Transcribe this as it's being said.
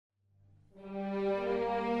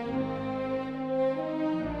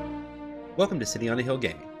Welcome to City on a Hill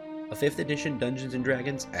Gaming, a 5th edition Dungeons &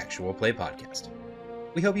 Dragons actual play podcast.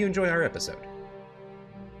 We hope you enjoy our episode.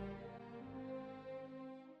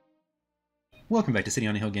 Welcome back to City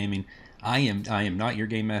on a Hill Gaming. I am not your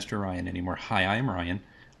Game Master Ryan anymore. Hi, I am Ryan.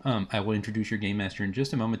 I will introduce your Game Master in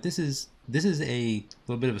just a moment. This is a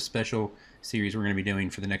little bit of a special series we're going to be doing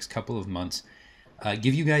for the next couple of months.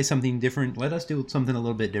 Give you guys something different. Let us do something a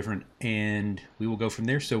little bit different, and we will go from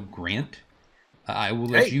there. So, Grant, I will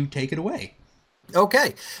let you take it away.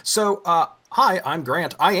 Okay. So, hi, I'm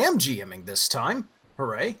Grant. I am GMing this time.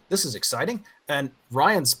 Hooray. This is exciting. And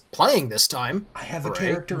Ryan's playing this time. I have a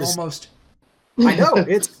character almost. I know.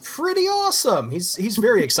 It's pretty awesome. He's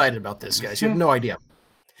very excited about this, guys. You have no idea.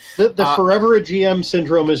 The forever a GM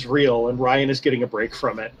syndrome is real, and Ryan is getting a break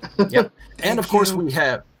from it. Yep. And of course we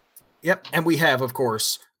have... Yep, and we have, of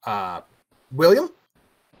course, William.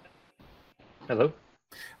 Hello.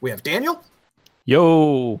 We have Daniel.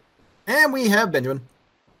 Yo. And we have Benjamin.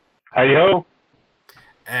 Hi-yo.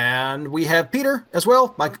 And we have Peter as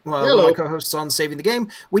well, one of my co-hosts on Saving the Game.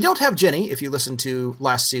 We don't have Jenny, if you listened to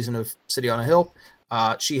last season of City on a Hill.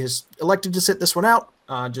 She has elected to sit this one out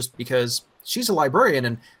just because she's a librarian,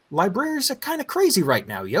 and librarians are kind of crazy right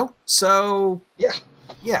now, yo. So, yeah.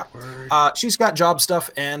 She's got job stuff,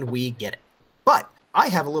 and we get it. But I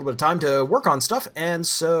have a little bit of time to work on stuff, and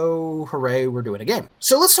so, hooray, we're doing a game.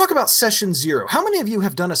 So let's talk about Session 0. How many of you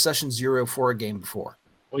have done a Session 0 for a game before?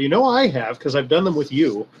 Well, you know I have, because I've done them with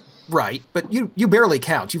you. Right, but you barely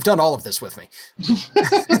count. You've done all of this with me.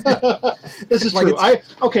 This is true. I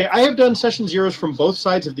have done Session 0s from both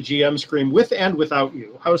sides of the GM screen, with and without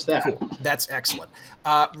you. How's that? Cool. That's excellent.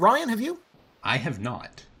 Ryan, have you? I have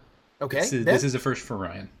not. Okay. This is a first for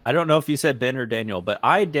Ryan. I don't know if you said Ben or Daniel, but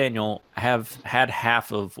Daniel, have had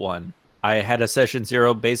half of one. I had a Session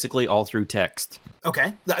 0 basically all through text.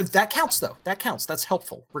 Okay. That counts, though. That counts. That's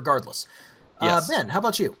helpful, regardless. Yes. Ben, how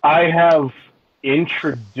about you? I have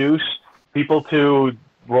introduced people to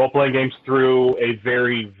role-playing games through a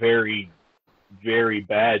very, very, very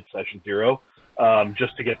bad Session 0,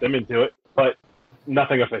 just to get them into it, but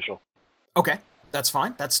nothing official. Okay. That's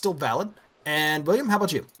fine. That's still valid. And William, how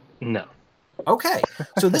about you? No. Okay,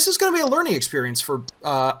 so this is going to be a learning experience for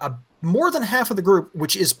more than half of the group,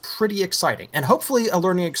 which is pretty exciting, and hopefully a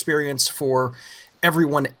learning experience for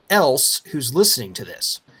everyone else who's listening to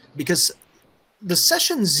this, because the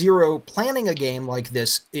Session 0 planning a game like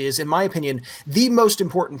this is, in my opinion, the most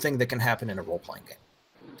important thing that can happen in a role-playing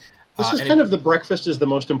game. This is kind of the breakfast is the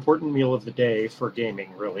most important meal of the day for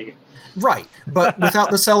gaming, really. Right, but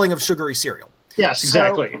without the selling of sugary cereal. Yes,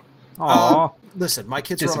 exactly. Listen, my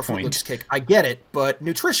kids are on a Fruit Loops kick. I get it, but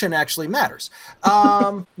nutrition actually matters.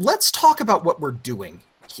 Let's talk about what we're doing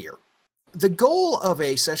here. The goal of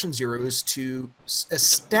a Session 0 is to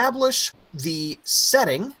establish the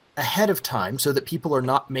setting ahead of time so that people are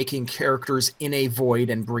not making characters in a void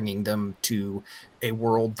and bringing them to a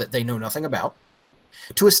world that they know nothing about.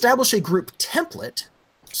 To establish a group template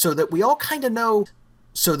so that we all kind of know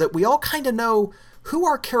who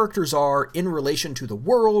our characters are in relation to the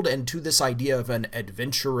world and to this idea of an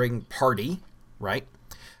adventuring party, right?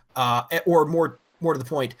 Or more to the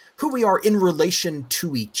point, who we are in relation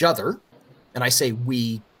to each other. And I say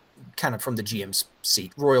we kind of from the GM's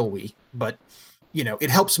seat, royal we, but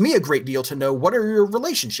it helps me a great deal to know what are your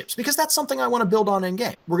relationships, because that's something I want to build on in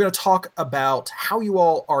game. We're going to talk about how you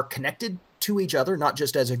all are connected to each other, not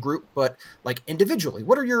just as a group, but like individually.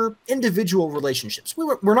 What are your individual relationships?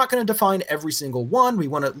 We're not going to define every single one. We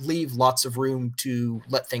want to leave lots of room to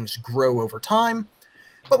let things grow over time,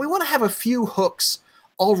 but we want to have a few hooks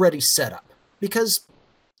already set up, because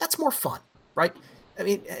that's more fun, right? I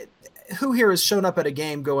mean, who here has shown up at a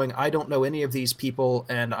game going, I don't know any of these people,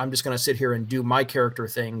 and I'm just going to sit here and do my character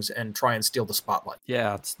things and try and steal the spotlight?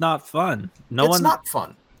 Yeah, it's not fun. It's not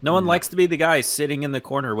fun. No one likes to be the guy sitting in the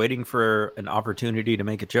corner waiting for an opportunity to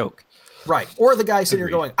make a joke. Right. Or the guy sitting here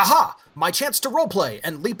going, aha, my chance to roleplay,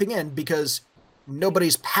 and leaping in because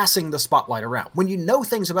nobody's passing the spotlight around. When you know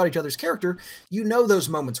things about each other's character, you know those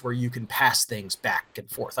moments where you can pass things back and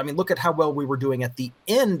forth. I mean, look at how well we were doing at the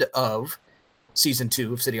end of Season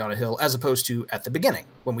 2 of City on a Hill, as opposed to at the beginning,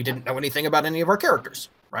 when we didn't know anything about any of our characters,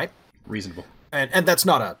 right? Reasonable. And that's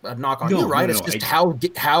not a knock on you, right? It's just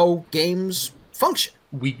how games function.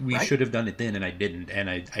 We should have done it then, and I didn't. And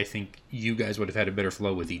I think you guys would have had a better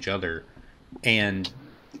flow with each other. And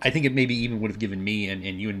I think it maybe even would have given me and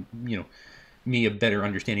you and me a better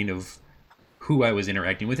understanding of who I was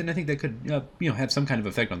interacting with. And I think that could have some kind of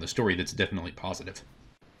effect on the story that's definitely positive.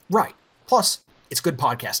 Right. Plus, It's good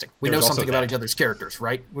podcasting. We There's know also something about each other's characters,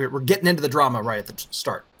 right? We're getting into the drama right at the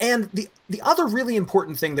start. And the other really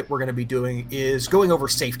important thing that we're going to be doing is going over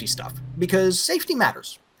safety stuff, because safety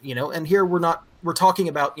matters, and here we're talking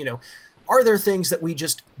about, are there things that we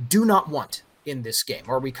just do not want in this game?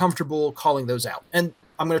 Are we comfortable calling those out? And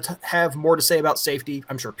I'm going to have more to say about safety.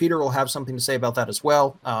 I'm sure Peter will have something to say about that as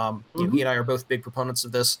well. He and I are both big proponents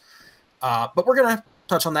of this, but we're going to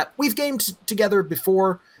touch on that. We've gamed together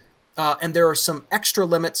before. And there are some extra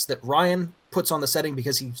limits that Ryan puts on the setting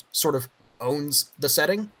because he sort of owns the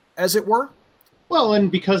setting, as it were. Well,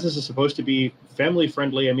 and because this is supposed to be family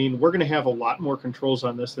friendly, I mean, we're going to have a lot more controls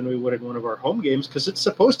on this than we would in one of our home games because it's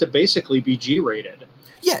supposed to basically be G-rated.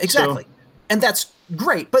 Yeah, exactly. And that's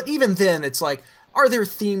great. But even then, it's like, are there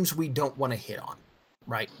themes we don't want to hit on,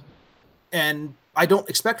 right? And I don't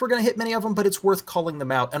expect we're going to hit many of them, but it's worth calling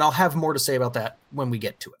them out. And I'll have more to say about that when we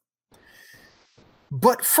get to it.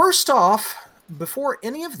 But first off, before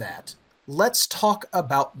any of that, let's talk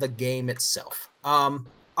about the game itself.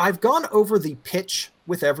 I've gone over the pitch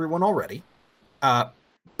with everyone already,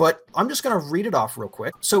 but I'm just going to read it off real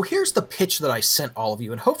quick. So here's the pitch that I sent all of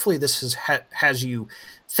you, and hopefully this has you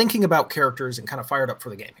thinking about characters and kind of fired up for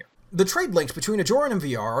the game here. The trade links between Ajoran and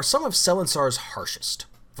VR are some of Selansar's harshest.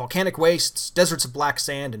 Volcanic wastes, deserts of black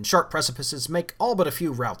sand, and sharp precipices make all but a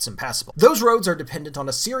few routes impassable. Those roads are dependent on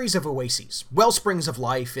a series of oases, wellsprings of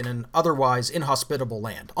life in an otherwise inhospitable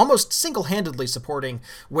land, almost single-handedly supporting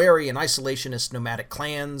wary and isolationist nomadic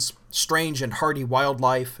clans, strange and hardy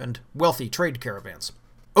wildlife, and wealthy trade caravans.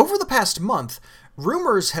 Over the past month,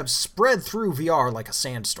 rumors have spread through VR like a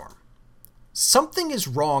sandstorm. Something is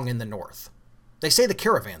wrong in the north. They say the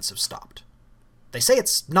caravans have stopped. They say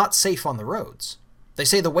it's not safe on the roads. They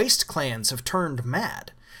say the waste clans have turned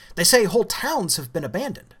mad. They say whole towns have been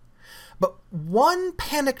abandoned. But one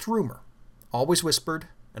panicked rumor, always whispered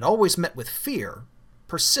and always met with fear,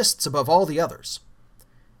 persists above all the others.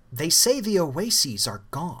 They say the oases are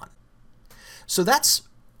gone. So that's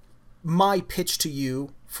my pitch to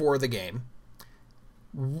you for the game.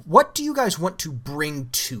 What do you guys want to bring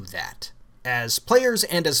to that as players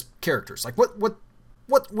and as characters? Like what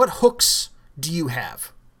hooks do you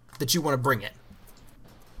have that you want to bring in?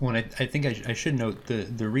 Well, I think I should note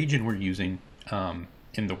the region we're using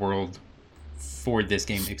in the world for this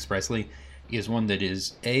game expressly is one that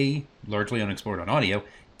is A, largely unexplored on audio,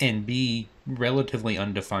 and B, relatively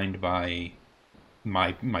undefined by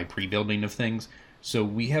my pre-building of things. So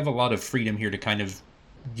we have a lot of freedom here to kind of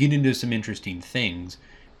get into some interesting things.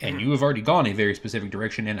 And you have already gone a very specific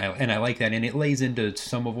direction, and I like that. And it lays into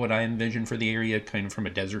some of what I envision for the area, kind of from a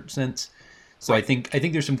desert sense. So I think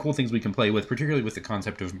there's some cool things we can play with, particularly with the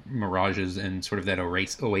concept of mirages and sort of that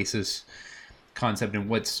oasis concept and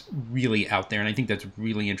what's really out there. And I think that's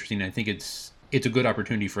really interesting. I think it's a good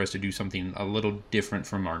opportunity for us to do something a little different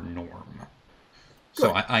from our norm. Good.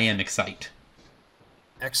 So I am excited.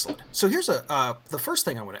 Excellent. So here's the first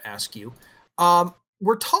thing I want to ask you.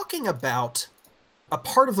 We're talking about a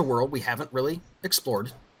part of the world we haven't really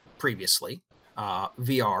explored previously.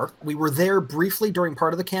 VR. We were there briefly during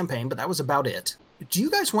part of the campaign, but that was about it. Do you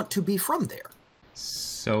guys want to be from there?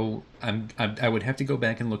 So I would have to go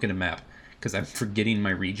back and look at a map because I'm forgetting my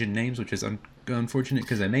region names, which is unfortunate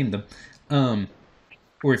because I named them.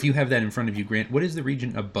 Or if you have that in front of you, Grant, what is the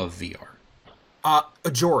region above VR?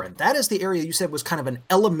 Ajoran. That is the area you said was kind of an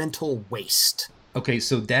elemental waste. Okay,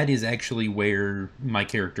 so that is actually where my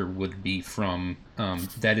character would be from.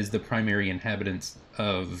 That is the primary inhabitants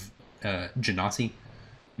of Genasi.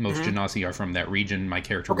 Most Genasi are from that region. My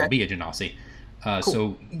character will be a Genasi. Cool.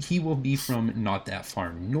 So he will be from not that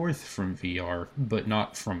far north from VR, but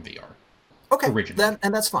not from VR. Okay, originally.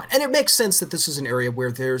 And that's fine. And it makes sense that this is an area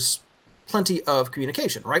where there's plenty of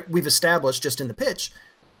communication, right? We've established just in the pitch,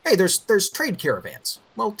 hey, there's trade caravans.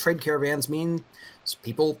 Well, trade caravans mean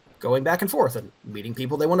people going back and forth and meeting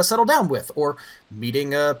people they want to settle down with, or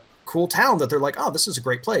meeting a cool town that they're like, oh, this is a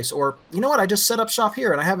great place, or you know what, I just set up shop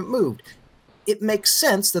here and I haven't moved. It makes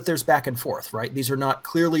sense that there's back and forth, right? These are not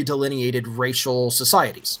clearly delineated racial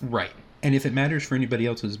societies. Right. And if it matters for anybody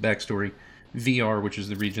else's backstory, VR, which is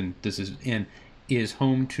the region this is in, is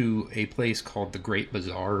home to a place called the Great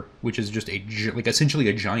Bazaar, which is just essentially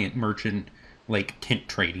a giant merchant, tent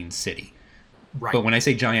trading city. Right. But when I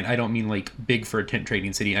say giant, I don't mean big for a tent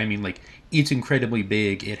trading city. I mean it's incredibly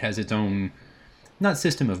big. It has its own, not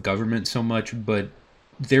system of government so much, but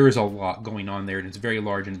there is a lot going on there, and it's very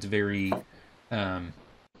large and it's very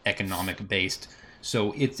economic based.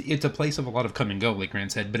 So it's a place of a lot of come and go, like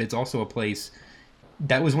Grant said, but it's also a place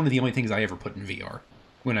that was one of the only things I ever put in VR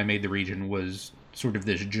when I made the region, was sort of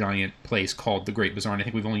this giant place called the Great Bazaar. And I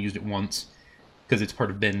think we've only used it once because it's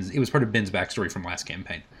part of Ben's. It was part of Ben's backstory from last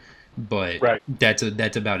campaign, but Right.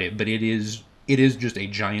 that's about it. But it is just a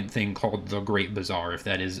giant thing called the Great Bazaar, if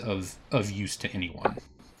that is of use to anyone.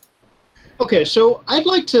 Okay, so I'd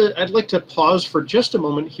like to pause for just a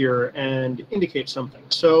moment here and indicate something.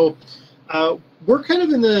 So we're kind of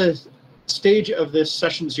in the stage of this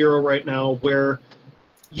session 0 right now where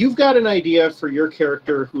you've got an idea for your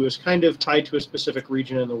character who is kind of tied to a specific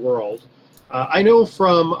region in the world. I know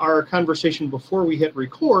from our conversation before we hit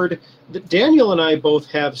record that Daniel and I both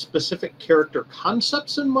have specific character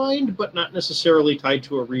concepts in mind, but not necessarily tied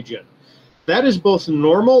to a region. That is both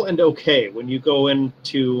normal and okay when you go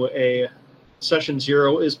into a session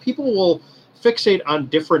 0, is people will fixate on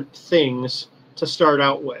different things to start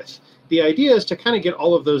out with. The idea is to kind of get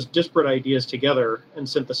all of those disparate ideas together and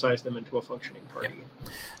synthesize them into a functioning party. Yeah.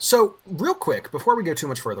 So real quick, before we go too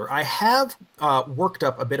much further, I have worked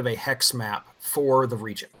up a bit of a hex map for the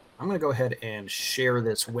region. I'm going to go ahead and share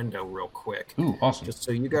this window real quick. Ooh, awesome. Just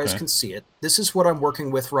so you guys can see it. This is what I'm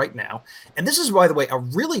working with right now. And this is, by the way, a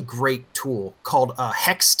really great tool called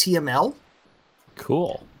HexTML.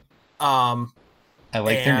 Cool. I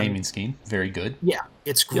like their and- naming scheme. Very good. Yeah,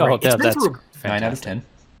 it's great. Oh, It's yeah, been that's through 9 out of fantastic. 10.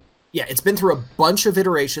 Yeah, it's been through a bunch of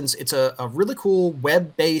iterations. It's a really cool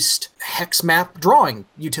web-based hex map drawing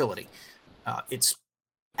utility. It's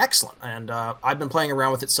excellent, and I've been playing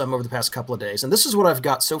around with it some over the past couple of days, and this is what I've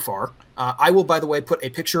got so far. I will, by the way, put a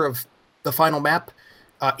picture of the final map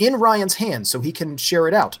in Ryan's hands so he can share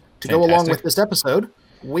it out to go along Fantastic. with this episode.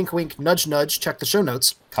 Wink, wink, nudge, nudge. Check the show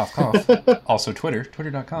notes. Cough, cough. Also Twitter,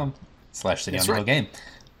 twitter.com/sitdownrollgame.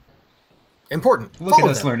 Important. Look at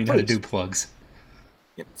Follow us them, learning how to please. do plugs.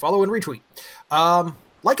 Yep, follow and retweet.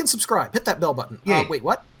 Like and subscribe. Hit that bell button. Yay. Wait,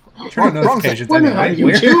 what? Turn on Wrong thing. notifications. We're I know, not on right?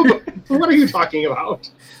 Where- YouTube. What are you talking about?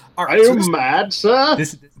 All Are right. so you this- mad, sir?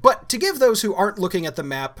 This, But to give those who aren't looking at the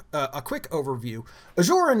map a quick overview,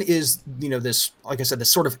 Azoran is, this, like I said,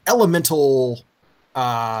 this sort of elemental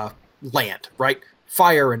land, right?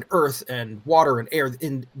 Fire and earth and water and air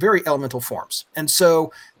in very elemental forms. And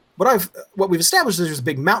so what we've established is there's a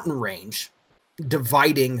big mountain range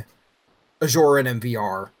dividing Azoran and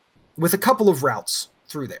VR with a couple of routes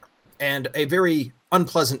through there and a very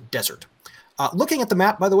unpleasant desert. Looking at the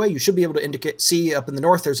map, by the way, you should be able to see up in the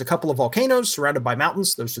north, there's a couple of volcanoes surrounded by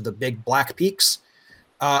mountains. Those are the big black peaks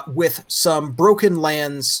with some broken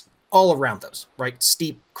lands all around those, right?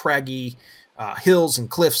 Steep, craggy hills and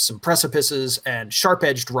cliffs and precipices and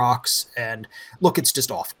sharp-edged rocks. And look, it's just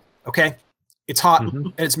awful, okay? It's hot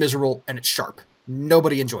and it's miserable and it's sharp.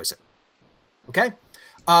 Nobody enjoys it, okay?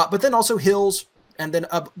 But then also hills and then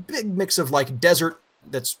a big mix of like desert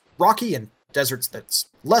that's rocky and deserts that's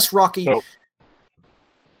less rocky.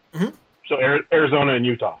 So Arizona and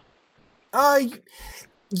Utah.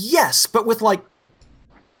 Yes, but with like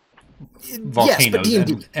volcanoes yes, but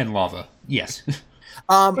D&D. and lava. Yes.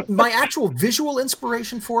 My actual visual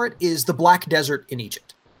inspiration for it is the Black Desert in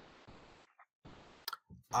Egypt,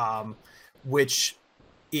 which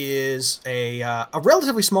is a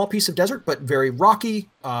relatively small piece of desert, but very rocky.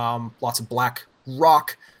 Lots of black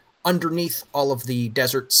rock underneath all of the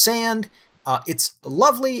desert sand. It's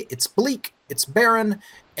lovely. It's bleak. It's barren,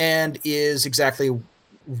 and is exactly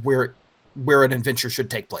where an adventure should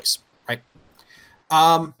take place. Right.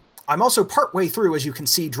 I'm also partway through, as you can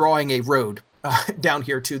see, drawing a road down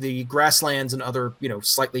here to the grasslands and other,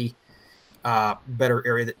 slightly better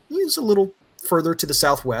area that is a little further to the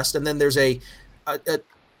southwest. And then there's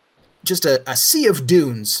just a sea of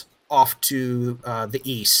dunes off to the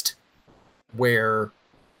east where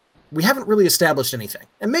we haven't really established anything.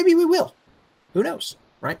 And maybe we will. Who knows,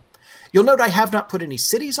 right? You'll note I have not put any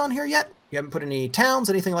cities on here yet. You haven't put any towns,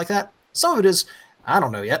 anything like that. Some of it is, I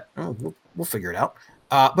don't know yet. We'll figure it out.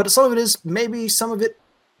 But some of it is, maybe some of it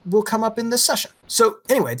will come up in this session. So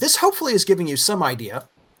anyway, this hopefully is giving you some idea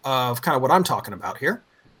of kind of what I'm talking about here.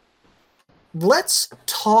 Let's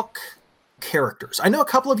talk characters. I know a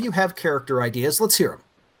couple of you have character ideas. Let's hear them.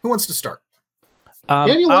 Who wants to start?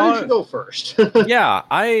 Daniel, why don't you go first? Yeah,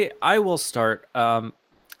 I will start.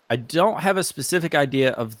 I don't have a specific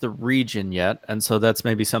idea of the region yet, and so that's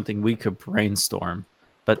maybe something we could brainstorm.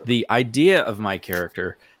 But the idea of my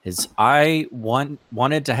character is I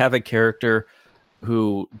wanted to have a character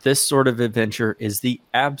who this sort of adventure is the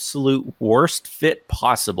absolute worst fit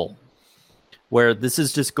possible, where this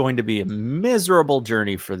is just going to be a miserable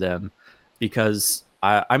journey for them because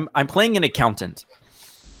I'm playing an accountant.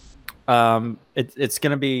 It's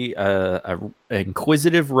going to be an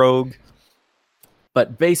inquisitive rogue,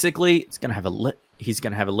 but basically it's going to have he's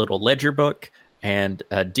going to have a little ledger book and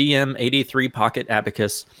a DM83 pocket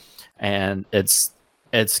abacus, and it's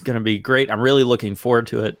going to be great. I'm really looking forward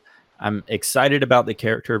to it. I'm excited about the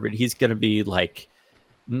character, but he's going to be like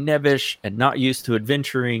nebbish and not used to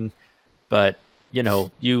adventuring. But, you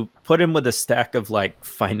know, you put him with a stack of like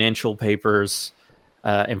financial papers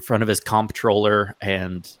in front of his comptroller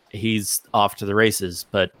and he's off to the races.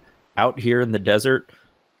 But out here in the desert,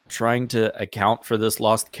 trying to account for this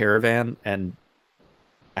lost caravan and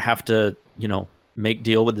have to, you know, make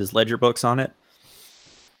deal with his ledger books on it,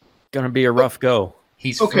 gonna be a rough go.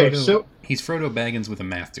 He's Okay, he's Frodo Baggins with a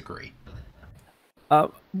math degree.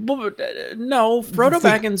 No, Frodo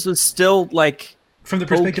Baggins was still like, from the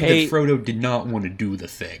perspective okay. that Frodo did not want to do the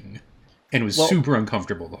thing and was super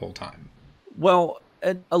uncomfortable the whole time. Well,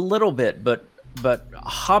 a little bit, but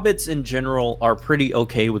hobbits in general are pretty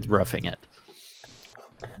okay with roughing it.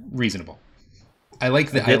 Reasonable. I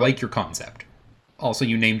like that. I like your concept. Also,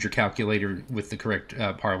 you named your calculator with the correct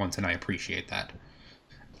parlance, and I appreciate that.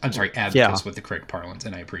 I'm sorry, abacus with the correct parlance,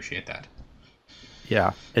 and I appreciate that.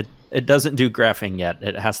 Yeah, it doesn't do graphing yet.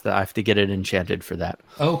 I have to get it enchanted for that.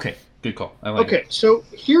 Okay, good call. I like it. So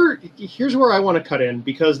here's where I want to cut in,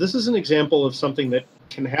 because this is an example of something that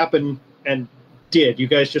can happen and did. You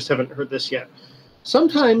guys just haven't heard this yet.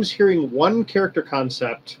 Sometimes hearing one character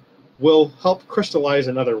concept will help crystallize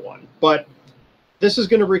another one, but this is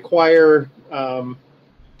going to require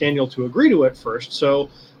Daniel to agree to it first. So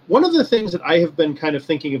one of the things that I have been kind of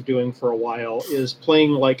thinking of doing for a while is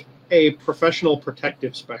playing like a professional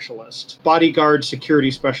protective specialist, bodyguard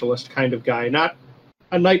security specialist kind of guy, not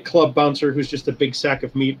a nightclub bouncer who's just a big sack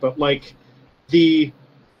of meat, but like the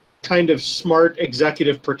kind of smart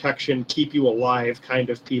executive protection, keep you alive kind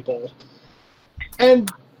of people.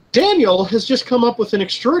 And Daniel has just come up with an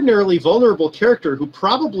extraordinarily vulnerable character who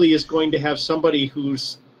probably is going to have somebody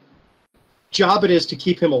whose job it is to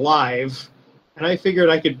keep him alive, and I figured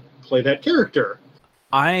I could play that character.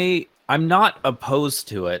 I'm not opposed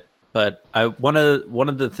to it, but one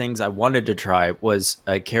of the things I wanted to try was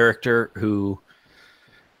a character who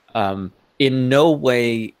in no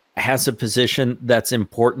way has a position that's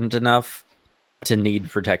important enough to need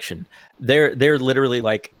protection. They're literally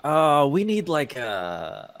like, oh, we need like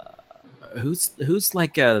who's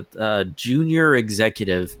like a junior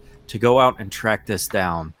executive to go out and track this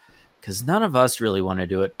down, because none of us really want to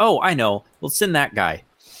do it. Oh, I know. We'll send that guy.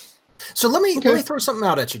 So let me throw something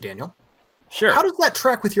out at you, Daniel. Sure. How does that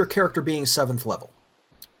track with your character being 7th level?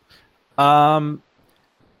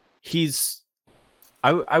 He's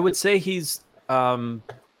I would say he's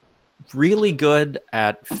really good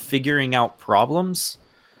at figuring out problems.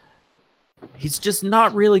 He's just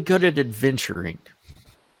not really good at adventuring.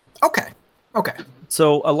 Okay.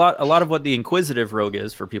 So a lot of what the Inquisitive Rogue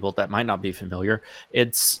is, for people that might not be familiar,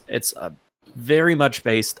 it's very much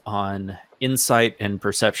based on insight and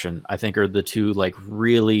perception. I think are the two like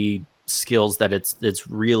really skills that it's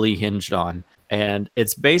really hinged on, and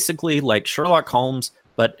it's basically like Sherlock Holmes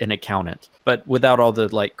but an accountant, but without all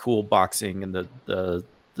the like cool boxing and the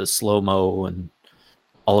slow-mo and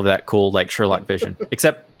all of that cool like Sherlock vision.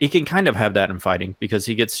 Except he can kind of have that in fighting, because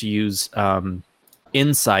he gets to use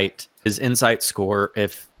his insight score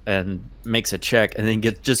and makes a check, and then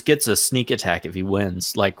gets a sneak attack if he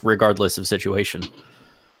wins, like regardless of situation.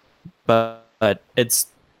 But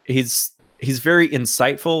he's very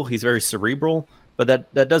insightful, he's very cerebral, but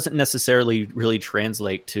that doesn't necessarily really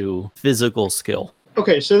translate to physical skill.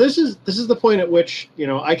 Okay, so this is the point at which, you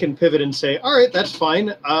know, I can pivot and say, all right, that's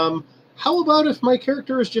fine. How about if my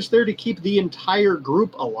character is just there to keep the entire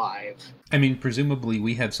group alive? I mean, presumably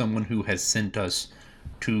we have someone who has sent us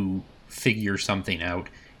to figure something out.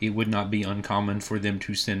 It would not be uncommon for them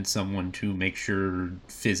to send someone to make sure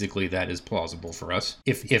physically that is plausible for us.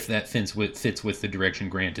 If that fits with the direction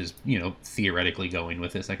Grant is, you know, theoretically going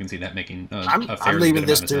with this, I can see that making a fairly good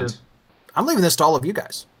amount of sense. I'm leaving this to all of you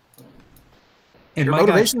guys. And your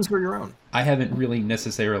motivations are your own. I haven't really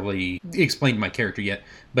necessarily explained my character yet,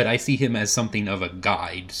 but I see him as something of a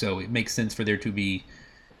guide, so it makes sense for there to be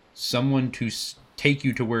someone to take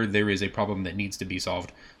you to where there is a problem that needs to be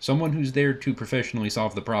solved, someone who's there to professionally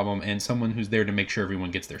solve the problem, and someone who's there to make sure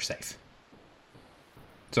everyone gets there safe.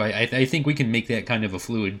 So I think we can make that kind of a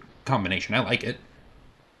fluid combination. I like it.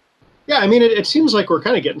 Yeah, I mean, it seems like we're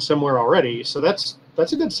kind of getting somewhere already, so that's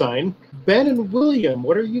a good sign. Ben and William,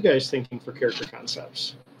 what are you guys thinking for character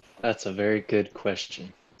concepts? That's a very good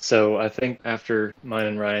question. So I think after mine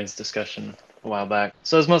and Ryan's discussion a while back,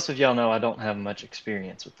 so as most of y'all know, I don't have much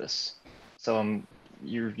experience with this. So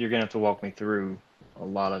you're going to have to walk me through a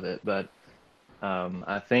lot of it. But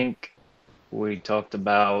I think we talked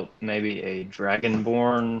about maybe a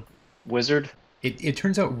Dragonborn wizard. It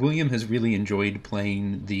turns out William has really enjoyed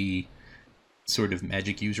playing the sort of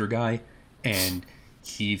magic user guy, and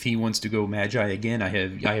if he wants to go Magi again, I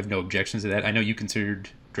have no objections to that. I know you considered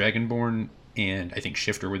Dragonborn and I think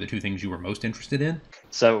Shifter were the two things you were most interested in.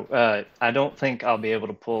 So I don't think I'll be able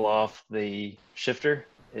to pull off the Shifter.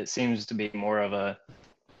 It seems to be more of a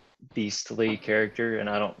beastly character, and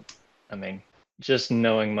I mean, just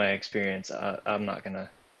knowing my experience, I'm not going to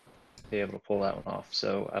be able to pull that one off.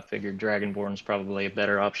 So I figured Dragonborn's probably a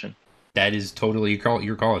better option. That is totally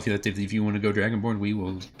your call. If you want to go Dragonborn, we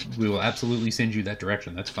will absolutely send you that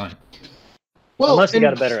direction. That's fine. Well, unless you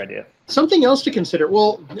got a better idea. Something else to consider.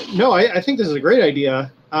 Well, no, I think this is a great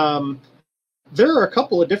idea. There are a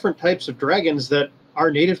couple of different types of dragons that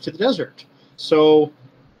are native to the desert. So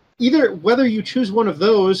either whether you choose one of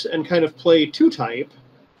those and kind of play two type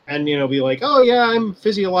and, be like, oh yeah, I'm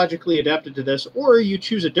physiologically adapted to this, or you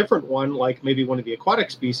choose a different one, like maybe one of the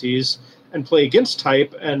aquatic species, and play against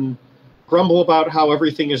type and grumble about how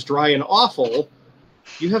everything is dry and awful,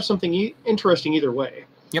 you have something interesting either way.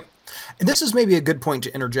 Yep. And this is maybe a good point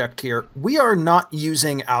to interject here. We are not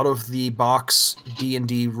using out-of-the-box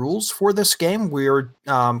D&D rules for this game. We're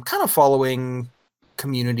kind of following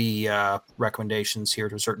community recommendations here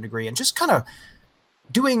to a certain degree and just kind of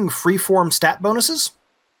doing free-form stat bonuses.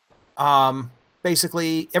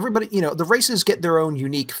 Basically, everybody, the races get their own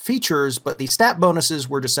unique features, but the stat bonuses,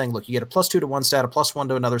 we're just saying, look, you get a +2 to one stat, a +1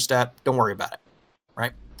 to another stat. Don't worry about it,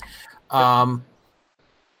 right? Yep.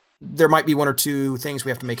 There might be one or two things we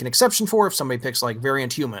have to make an exception for if somebody picks like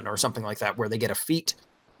Variant Human or something like that, where they get a feat,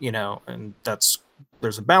 and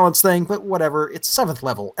there's a balance thing, but whatever. It's 7th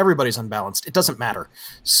level. Everybody's unbalanced. It doesn't matter.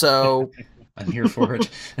 So I'm here for it.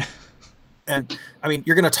 And I mean,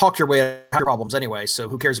 you're going to talk your way out of problems anyway, so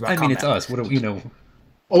who cares about combat? It's us. What do we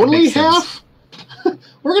Only half?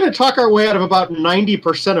 We're going to talk our way out of about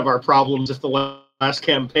 90% of our problems if the last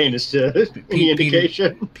campaign is any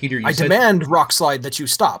indication. Peter, I demand, Rockslide, that you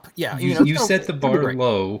stop. Yeah, you set the bar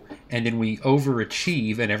low, and then we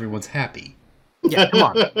overachieve, and everyone's happy. Yeah,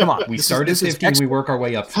 come on. We start at 50 and we work our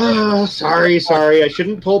way up. Sorry. I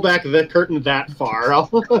shouldn't pull back the curtain that far.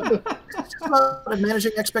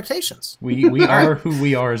 Managing expectations. We are who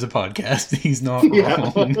we are as a podcast. He's not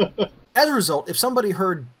wrong. As a result, if somebody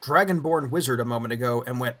heard Dragonborn Wizard a moment ago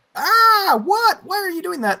and went, what? Why are you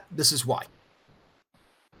doing that? This is why.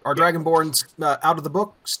 Are Dragonborns out of the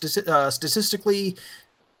book statistically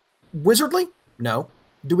wizardly? No.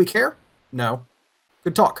 Do we care? No.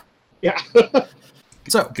 Good talk. Yeah.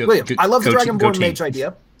 So, William, I love the Dragonborn Mage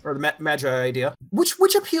idea, or the Magi idea.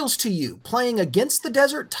 Which appeals to you? Playing against the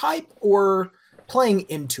desert type or playing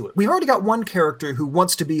into it? We've already got one character who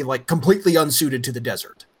wants to be like completely unsuited to the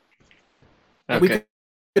desert. Okay. We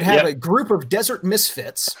could have a group of desert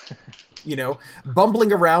misfits,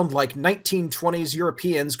 bumbling around like 1920s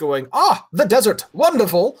Europeans going, the desert,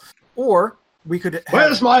 wonderful. Or we could have,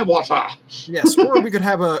 where's my water? Yes, or we could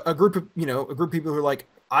have a group of people who are like,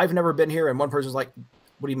 I've never been here, and one person's like,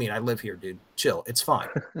 what do you mean? I live here, dude. Chill. It's fine.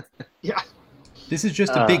 Yeah. This is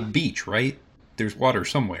just a big beach, right? There's water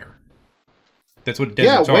somewhere. That's what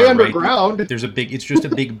deserts are, way right? underground. It's just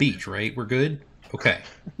a big beach, right? We're good? Okay.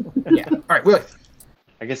 Yeah. All right, William.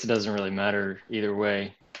 I guess it doesn't really matter either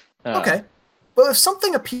way. Okay. But if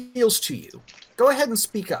something appeals to you, go ahead and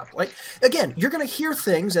speak up. Like, again, you're going to hear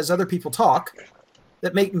things as other people talk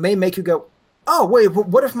that may make you go, oh, wait,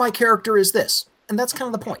 what if my character is this? And that's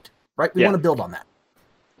kind of the point, right? We want to build on that.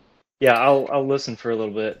 Yeah, I'll listen for a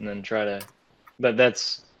little bit and then try to. But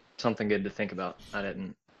that's something good to think about. I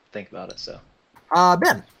didn't think about it, so.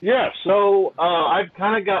 Ben. Yeah, so I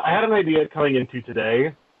had an idea coming into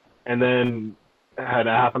today, and then had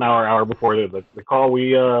a half an hour before the call.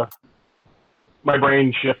 My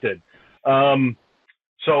brain shifted.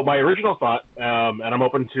 So my original thought, and I'm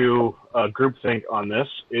open to groupthink on this,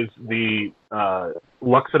 is the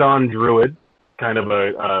Luxodon Druid. Kind of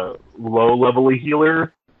a low-level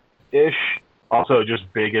healer-ish. Also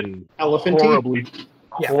just big and horribly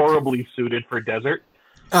suited for desert.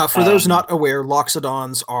 For those not aware,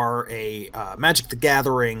 Loxodons are a Magic the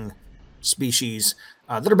Gathering species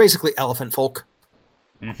that are basically elephant folk.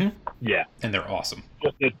 Mm-hmm. Yeah. And they're awesome.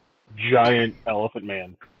 Just a giant elephant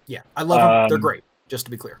man. Yeah, I love them. They're great, just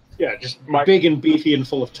to be clear. Yeah, just big and beefy and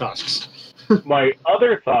full of tusks. My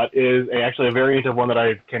other thought is actually a variant of one that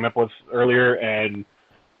I came up with earlier and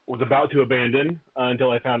was about to abandon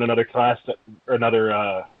until I found another class or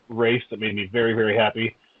another race that made me very, very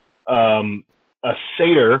happy. A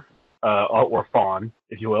satyr, or fawn,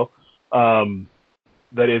 if you will,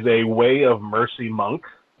 that is a Way of Mercy monk,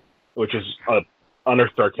 which is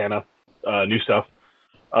Unearthed Arcana, new stuff,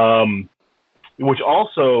 which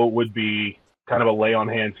also would be kind of a lay on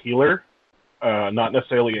hands healer. Not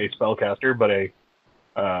necessarily a spellcaster, but a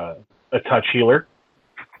touch healer.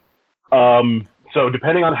 So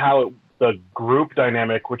depending on how the group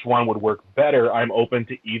dynamic, which one would work better, I'm open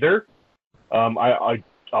to either.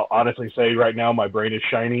 I'll honestly say right now my brain is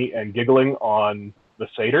shiny and giggling on the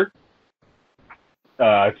satyr.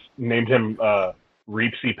 I've named him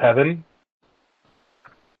Reepsy Peven.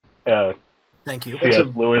 Thank you. That's C.S.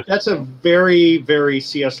 Lewis. That's a very, very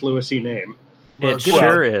C.S. Lewis-y name. Well, It give it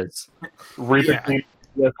sure is. Reepsy,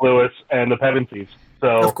 C.S. Lewis, and the Pevensies.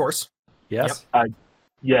 So Of course. Yes.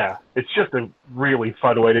 yeah, it's just a really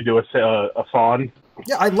fun way to do a fawn.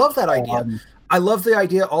 Yeah, I love that idea. Um, I love the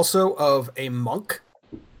idea also of a monk.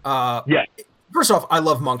 Yeah. First off, I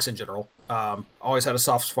love monks in general. Always had a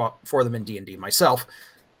soft spot for them in D&D myself.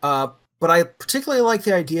 But I particularly like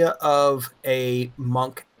the idea of a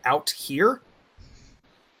monk out here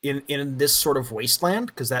in this sort of wasteland,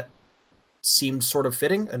 because that seems sort of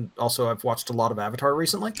fitting. And also, I've watched a lot of Avatar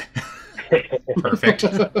recently. Perfect.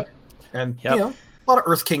 And, Yep. you know, a lot of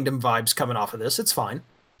Earth Kingdom vibes coming off of this. It's fine.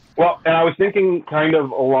 Well, and I was thinking kind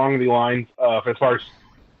of along the lines of as far as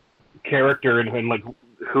character and like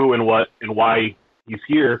who and what and why he's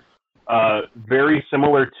here. Very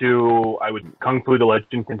similar to Kung Fu: The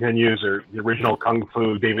Legend Continues or the original Kung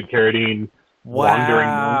Fu David Carradine. Wandering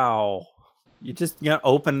monk. Wow. You just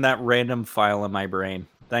opened that random file in my brain.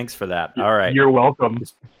 Thanks for that. All right. You're welcome.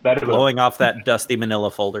 That is Blowing off that dusty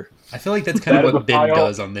manila folder. I feel like that's kind That of is what a Ben file.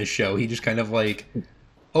 does on this show. He just kind of like,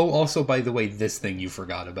 oh, also by the way, this thing you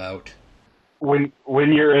forgot about. when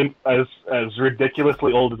you're in as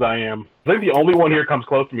ridiculously old as I am. I think the only one here comes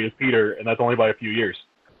close to me is Peter, and that's only by a few years.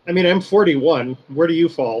 I mean, I'm 41. Where do you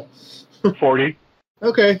fall? 40.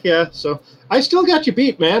 Okay, yeah. So I still got you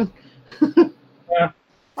beat, man.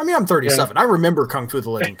 I mean, I'm 37. I remember Kung Fu: The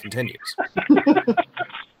Legend Continues.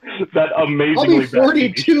 That I'll amazingly be bad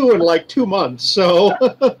 42 in like 2 months. So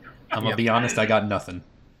I'm gonna be honest, I got nothing.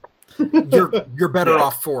 You're better Yeah.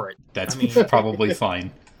 off for it. That's I mean- probably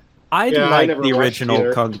fine. I Yeah, I like never the watched original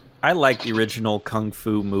either. I like the original Kung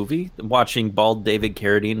Fu movie. Watching bald David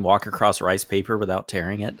Carradine walk across rice paper without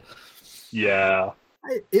tearing it. Yeah.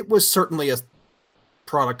 It was certainly a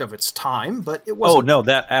product of its time, but it Oh wasn't no,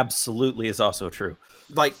 that absolutely is also true.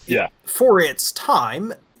 like Yeah. for its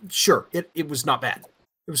time. Sure, it was not bad.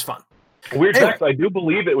 It was fun. Weird Anyway. fact, I do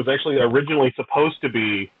believe it was actually originally supposed to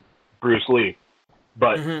be Bruce Lee,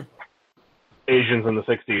 but Mhm. Asians in the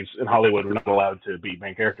 60s in Hollywood were not allowed to be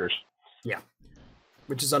main characters.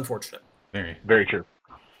 Which is unfortunate. Very. Very true.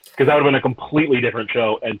 Because that would have been a completely different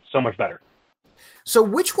show and so much better. So,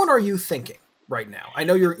 which one are you thinking right now? I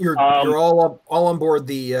know you're all on board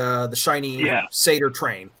the shiny Yeah. satyr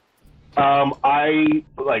train. I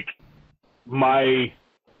like my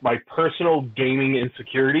personal gaming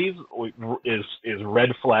insecurities is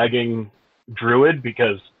red flagging Druid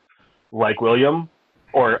because like William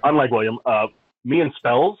or unlike William, me and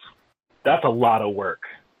spells, that's a lot of work.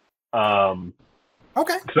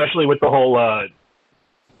 Okay. Especially with the whole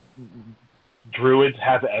Druids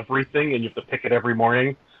have everything and you have to pick it every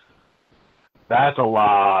morning. That's a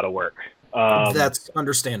lot of work. That's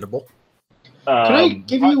understandable. can I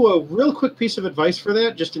give you a real quick piece of advice for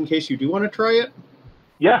that, just in case you do want to try it?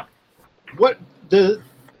 Yeah. What the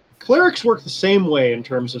clerics work the same way in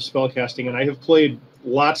terms of spellcasting, and I have played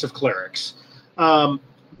lots of clerics.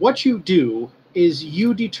 What you do is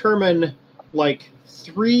you determine like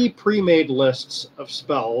 3 pre-made lists of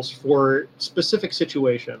spells for specific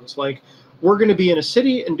situations. Like, we're going to be in a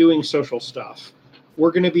city and doing social stuff. We're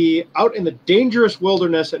going to be out in the dangerous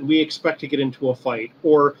wilderness and we expect to get into a fight.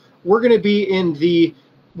 Or we're going to be in the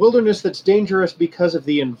wilderness that's dangerous because of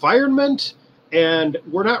the environment, and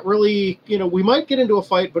we're not really, we might get into a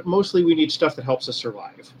fight, but mostly we need stuff that helps us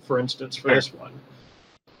survive, for instance, for this one.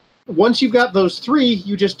 Once you've got those 3,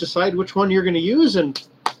 you just decide which one you're going to use, and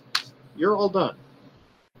you're all done.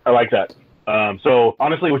 I like that. So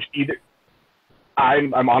honestly,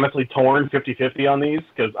 I'm honestly torn 50-50 on these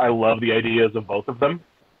because I love the ideas of both of them.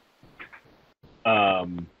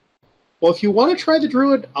 Well, if you want to try the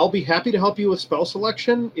druid, I'll be happy to help you with spell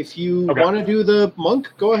selection. If you Okay. want to do the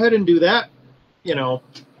monk, go ahead and do that.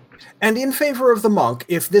 And in favor of the monk,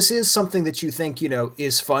 if this is something that you think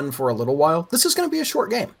is fun for a little while, this is going to be a short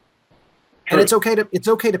game. True. And it's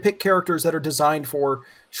okay to pick characters that are designed for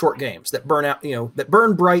short games that burn out, that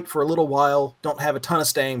burn bright for a little while, don't have a ton of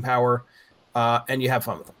staying power, and you have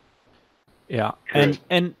fun with them. Yeah, True.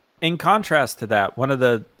 and in contrast to that, one of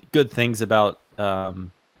the good things about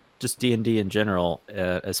just D&D in general,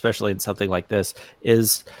 especially in something like this,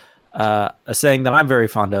 is a saying that I'm very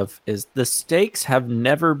fond of: is the stakes have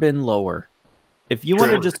never been lower. If you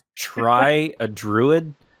want to True. just try a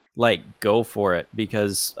druid, like go for it,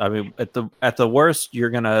 because I mean at the worst you're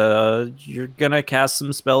gonna cast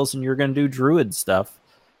some spells and you're gonna do druid stuff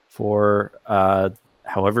for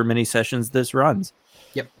however many sessions this runs.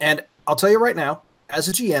 Yep. And I'll tell you right now, as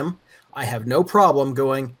a GM, I have no problem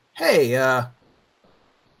going, hey,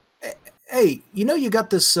 you got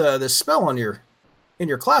this this spell on in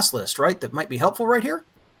your class list, right? That might be helpful right here.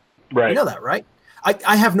 Right. You know that, right?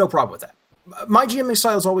 I have no problem with that. My GMing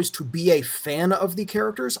style is always to be a fan of the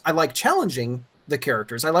characters. I like challenging the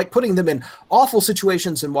characters. I like putting them in awful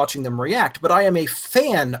situations and watching them react, but I am a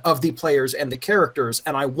fan of the players and the characters,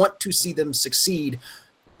 and I want to see them succeed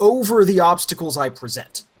over the obstacles I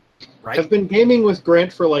present. Right? I've been gaming with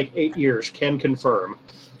Grant for like 8 years, can confirm.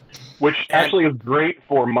 Which actually is great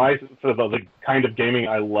for the kind of gaming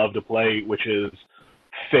I love to play, which is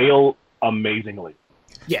fail amazingly.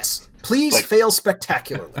 Yes. Please fail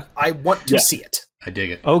spectacularly. I want to see it. I dig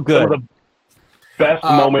it. Oh, good. Some of the best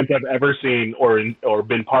moments I've ever seen or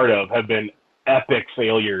been part of have been epic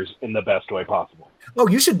failures in the best way possible. Oh,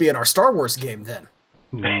 you should be in our Star Wars game then.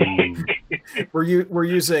 Ooh. We're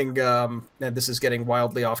using, and this is getting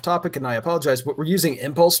wildly off topic, and I apologize, but we're using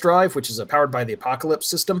Impulse Drive, which is a powered by the Apocalypse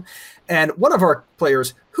system. And one of our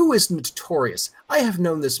players, who is notorious, I have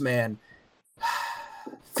known this man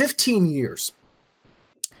 15 years.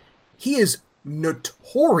 He is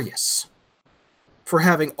notorious for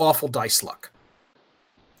having awful dice luck.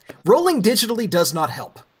 Rolling digitally does not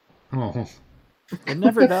help. Oh. It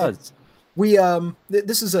never does. We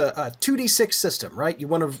this is a 2d6 system, right? You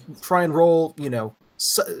want to try and roll, the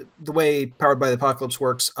way Powered by the Apocalypse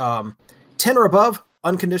works. 10 or above,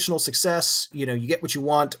 unconditional success. You get what you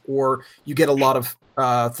want, or you get a lot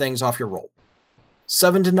of things off your roll.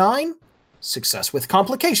 7 to 9, success with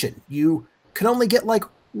complication. You can only get like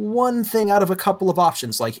one thing out of a couple of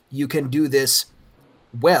options. Like you can do this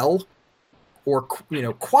well, or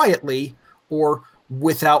quietly, or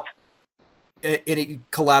without any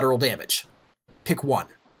collateral damage. Pick one.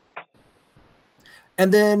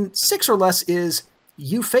 And then 6 or less is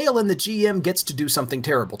you fail and the GM gets to do something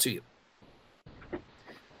terrible to you.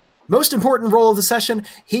 Most important roll of the session,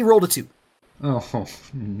 he rolled a 2. Oh,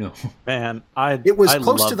 no. Man, it was I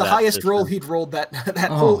close love to the that highest system. roll he'd rolled that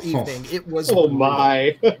whole evening. It was Oh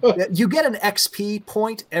my. You get an XP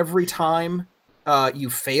point every time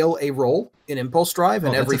you fail a roll in Impulse Drive,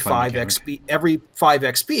 and that's every a fun 5 mechanic.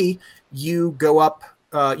 XP you go up,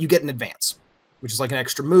 you get an advance, which is like an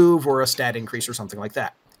extra move or a stat increase or something like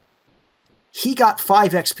that. He got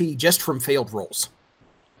 5 XP just from failed rolls.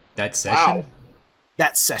 That session? Wow.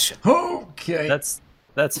 That session. Okay.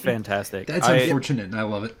 That's fantastic. That's unfortunate, and I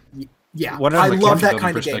love it. Yeah, One of I the love Character that building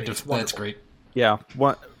kind of game. perspective, It's that's wonderful. great. Yeah.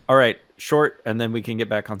 All right. Short, and then we can get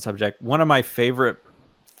back on subject. One of my favorite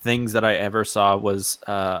things that I ever saw was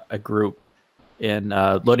a group in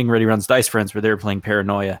Loading Ready Runs Dice Friends where they were playing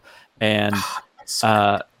Paranoia, and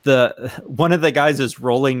one of the guys is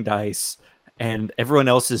rolling dice, and everyone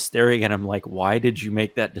else is staring at him like, "Why did you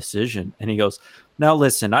make that decision?" And he goes, "Now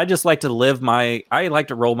listen, I just like to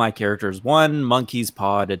roll my characters one monkey's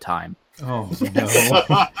paw at a time." Oh,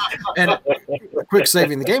 no. And a quick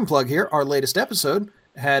saving the game plug here. Our latest episode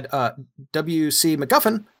had W.C.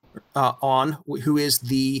 McGuffin on, who is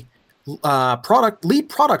the lead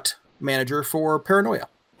product manager for Paranoia.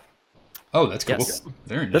 Oh, that's cool. Yes.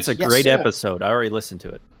 Very nice. That's a Yes. great Yeah. episode. I already listened to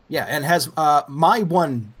it. Yeah, and has my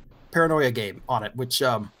one Paranoia game on it, which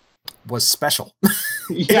was special.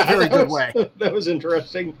 Yeah, very that good was- way. That was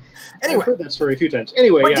interesting. Anyway. I've heard that story a few times.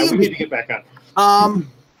 Anyway, But yeah, we D&D. need to get back on.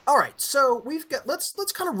 All right, so we've got let's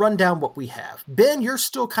kind of run down what we have. Ben, you're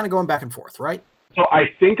still kind of going back and forth, right? So I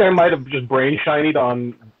think I might have just brain shinied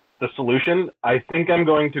on the solution. I think I'm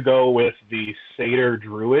going to go with the Satyr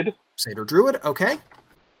Druid, Satyr Druid, okay.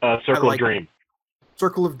 Circle like of Dream.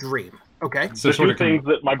 Circle of Dream, okay. So The sort two of things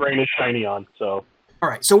that my brain is shiny on. So All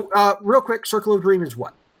right, so real quick, Circle of Dream is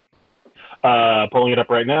what? pulling it up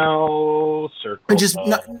right now. Circle. And just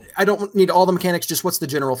I don't need all the mechanics. Just what's the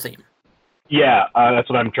general theme? Yeah, that's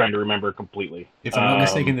what I'm trying to remember completely. If I'm not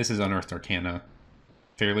mistaken, this is Unearthed Arcana.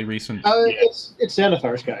 Fairly recent. It's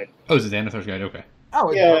Xanathar's Guide. Oh, is it Xanathar's Guide? Okay.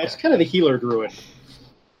 Oh, Yeah, okay. it's kind of the healer druid.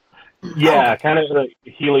 Yeah, kind of the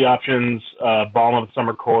Healy options. Balm of the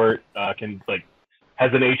Summer Court can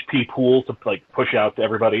has an HP pool to push out to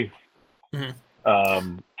everybody.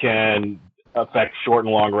 Mhm. Can affect short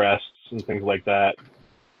and long rests and things like that.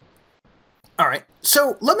 All right.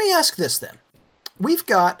 So let me ask this then. We've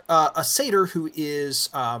got a satyr who is,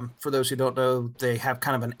 for those who don't know, they have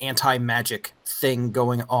kind of an anti-magic thing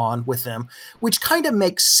going on with them, which kind of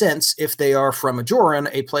makes sense if they are from Majoran,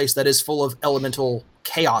 a place that is full of elemental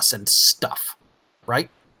chaos and stuff, right?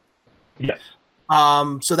 Yes.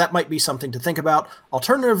 So that might be something to think about.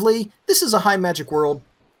 Alternatively, this is a high magic world.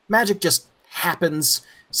 Magic just happens.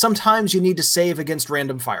 Sometimes you need to save against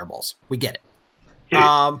random fireballs. We get it.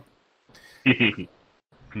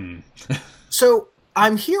 So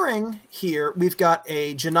I'm hearing here we've got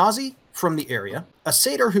a Genasi from the area, a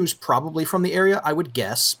satyr who's probably from the area, I would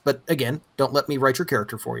guess, but again, don't let me write your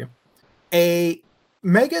character for you. A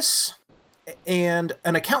Magus and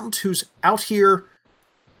an accountant who's out here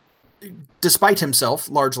despite himself,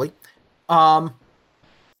 largely, and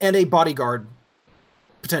a bodyguard,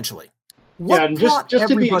 potentially. Yeah, and just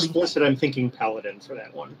to be explicit, I'm thinking paladin for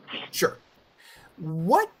that one. Sure.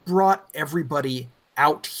 What brought everybody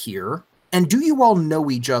out here, and do you all know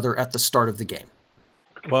each other at the start of the game?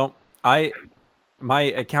 Well, my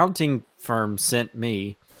accounting firm sent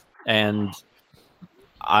me, and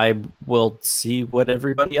I will see what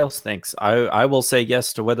everybody else thinks. I will say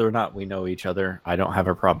yes to whether or not we know each other. I don't have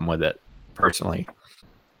a problem with it, personally.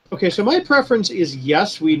 Okay, so my preference is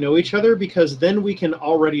yes, we know each other, because then we can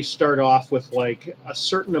already start off with like a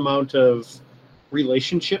certain amount of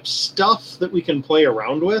relationship stuff that we can play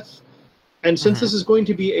around with. And since this is going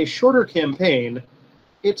to be a shorter campaign,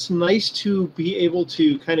 it's nice to be able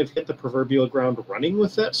to kind of hit the proverbial ground running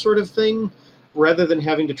with that sort of thing, rather than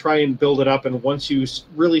having to try and build it up, and once you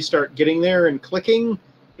really start getting there and clicking,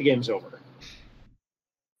 the game's over.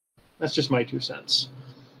 That's just my 2 cents.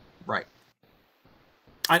 Right.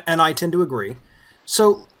 And I tend to agree.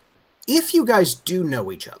 So, if you guys do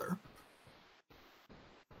know each other,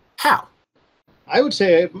 how? I would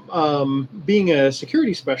say, being a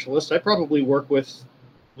security specialist, I probably work with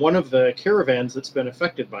one of the caravans that's been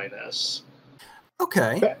affected by this.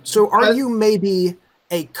 Okay. So, are you maybe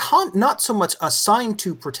not so much assigned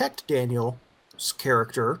to protect Daniel's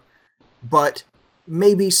character, but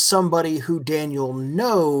maybe somebody who Daniel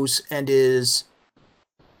knows and is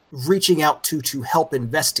reaching out to help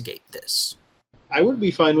investigate this? I would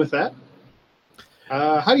be fine with that.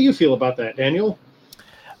 How do you feel about that, Daniel?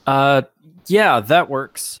 Yeah, that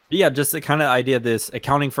works. Yeah, just the kind of idea this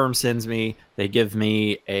accounting firm sends me. They give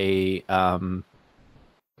me an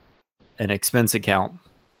expense account.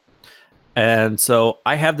 And so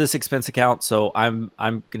I have this expense account, so I'm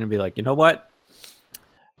gonna be like, you know what?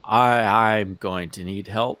 I'm going to need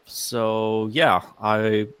help. So yeah,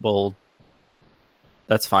 I will.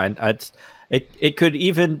 That's fine. It could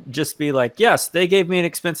even just be like, yes, they gave me an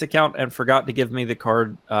expense account and forgot to give me the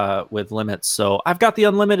card with limits. So I've got the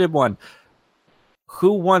unlimited one.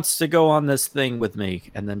 Who wants to go on this thing with me?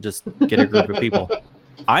 And then just get a group of people.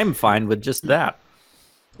 I'm fine with just that.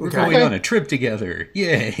 We're going on a trip together.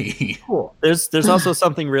 Yay. Cool. There's also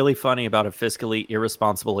something really funny about a fiscally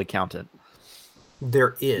irresponsible accountant.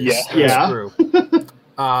 There is. Yeah. That's true.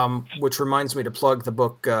 Which reminds me to plug the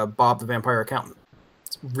book Bob the Vampire Accountant.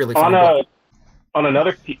 It's really funny book. On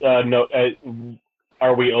another note,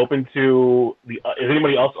 are we open to is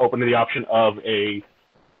anybody else open to the option of a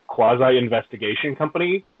quasi-investigation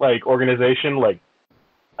company, like organization, like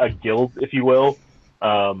a guild, if you will,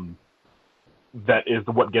 that is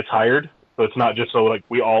what gets hired? So it's not just so like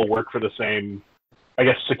we all work for the same, I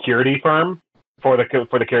guess, security firm for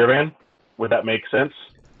the caravan. Would that make sense?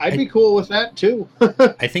 I'd be cool with that too.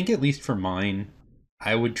 I think at least for mine,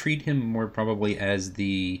 I would treat him more probably as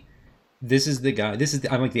this is the guy.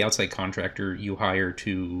 I'm like the outside contractor you hire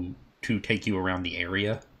to take you around the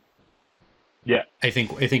area. Yeah, I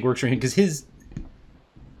think works for him because his.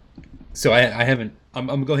 So I haven't. I'm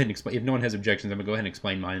gonna go ahead and explain. If no one has objections, I'm gonna go ahead and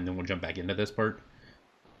explain mine, and then we'll jump back into this part.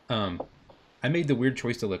 I made the weird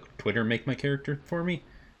choice to let Twitter make my character for me.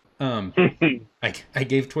 I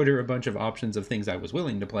gave Twitter a bunch of options of things I was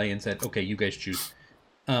willing to play and said, okay, you guys choose.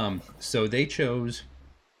 So they chose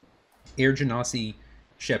Air Genasi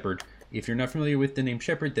Shepherd. If you're not familiar with the name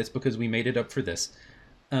Shepherd, that's because we made it up for this.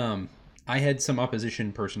 I had some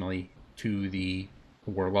opposition personally to the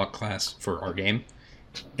Warlock class for our game.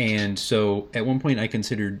 And so at one point I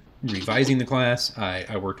considered revising the class.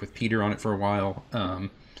 I worked with Peter on it for a while.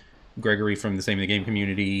 Gregory from the Same in the Game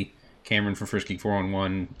community, Cameron from First Geek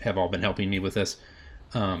 411 have all been helping me with this.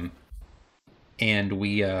 And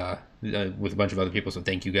we, with a bunch of other people, so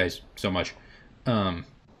thank you guys so much. In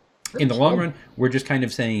the long run, we're just kind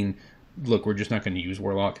of saying, look, we're just not going to use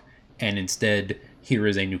Warlock. And instead, here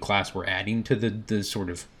is a new class we're adding to the sort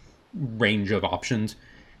of range of options.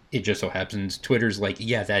 It just so happens Twitter's like,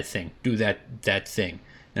 yeah, that thing, do that thing.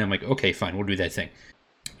 And I'm like, okay, fine, we'll do that thing.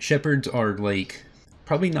 Shepherds are like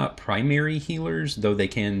probably not primary healers, though they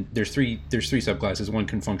can. There's three subclasses. One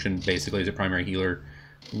can function basically as a primary healer.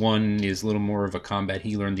 One is a little more of a combat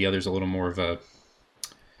healer, and the other's a little more of a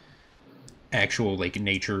actual like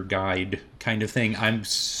nature guide kind of thing. I'm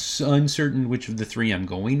uncertain which of the three I'm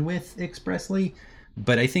going with expressly,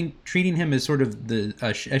 but I think treating him as sort of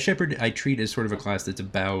a shepherd, I treat as sort of a class that's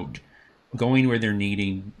about going where they're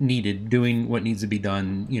needed, doing what needs to be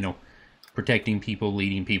done, you know, protecting people,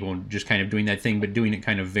 leading people, and just kind of doing that thing, but doing it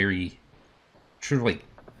kind of very sort of like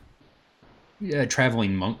a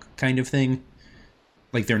traveling monk kind of thing.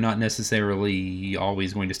 Like they're not necessarily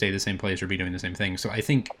always going to stay the same place or be doing the same thing. So I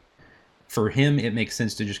think for him, it makes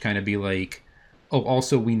sense to just kind of be like, oh,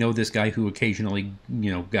 also we know this guy who occasionally,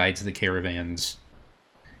 you know, guides the caravans.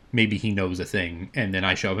 Maybe he knows a thing. And then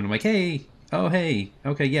I show up and I'm like, hey, oh, hey,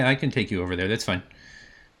 okay, yeah, I can take you over there. That's fine.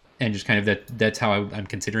 And just kind of that's how I'm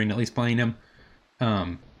considering at least playing him.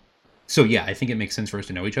 So yeah, I think it makes sense for us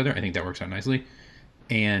to know each other. I think that works out nicely.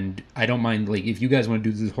 And I don't mind, like, if you guys want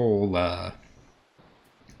to do this whole,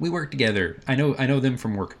 we work together. I know them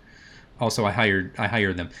from work. Also, I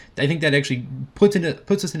hired them. I think that actually puts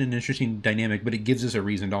us in an interesting dynamic, but it gives us a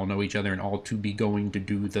reason to all know each other and all to be going to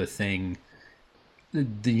do the thing. So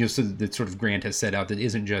that sort of Grant has set out that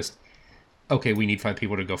isn't just, okay, we need 5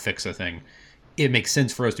 people to go fix a thing. It makes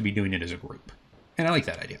sense for us to be doing it as a group, and I like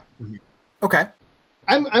that idea. Okay.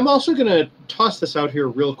 I'm also going to toss this out here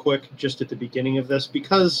real quick, just at the beginning of this,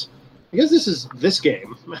 because this is this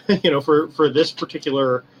game, you know, for this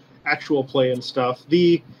particular actual play and stuff.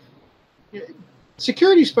 The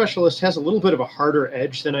security specialist has a little bit of a harder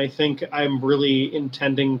edge than I think I'm really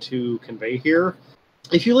intending to convey here.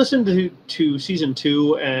 If you listen to season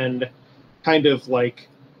 2 and kind of like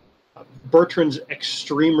Bertrand's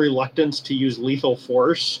extreme reluctance to use lethal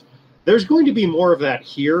force, there's going to be more of that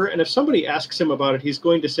here. And if somebody asks him about it, he's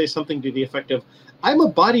going to say something to the effect of, I'm a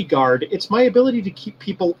bodyguard. It's my ability to keep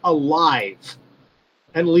people alive,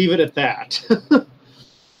 and leave it at that.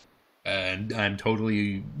 And I'm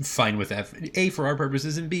totally fine with that. A, for our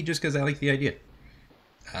purposes, and B, just because I like the idea.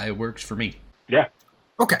 It works for me. Yeah.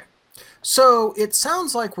 Okay. So it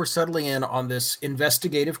sounds like we're settling in on this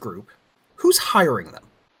investigative group. Who's hiring them?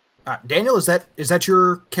 Daniel, is that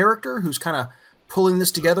your character who's kind of pulling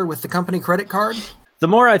this together with the company credit card? The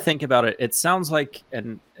more I think about it, it sounds like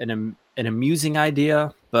an amusing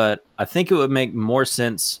idea, but I think it would make more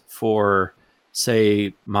sense for,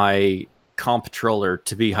 say, my comptroller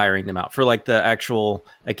to be hiring them out, for like the actual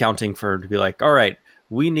accounting firm to be like, all right,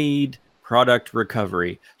 we need product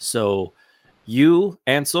recovery. So you,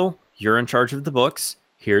 Ansel, you're in charge of the books.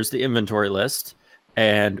 Here's the inventory list.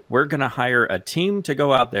 And we're going to hire a team to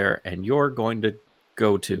go out there, and you're going to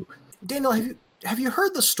go to. Daniel, have you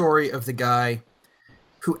heard the story of the guy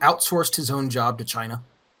who outsourced his own job to China?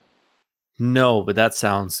 No, but that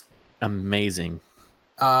sounds amazing.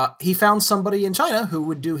 He found somebody in China who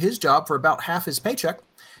would do his job for about half his paycheck.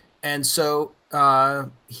 And so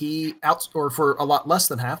or for a lot less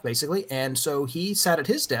than half, basically. And so he sat at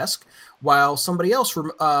his desk while somebody else,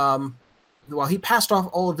 while he passed off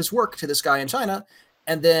all of his work to this guy in China,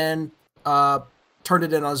 and then turned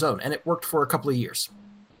it in on his own. And it worked for a couple of years.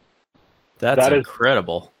 That's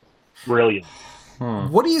incredible. Brilliant.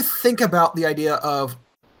 What do you think about the idea of,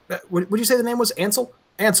 would you say the name was Ansel?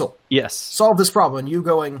 Ansel. Yes. Solve this problem. And you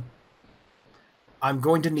going, I'm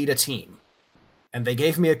going to need a team. And they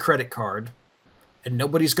gave me a credit card, and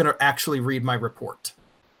nobody's going to actually read my report.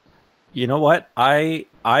 You know what? I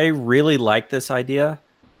really like this idea.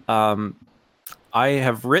 I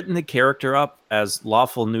have written the character up as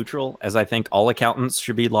lawful neutral, as I think all accountants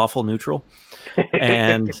should be lawful neutral.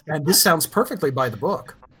 And this sounds perfectly by the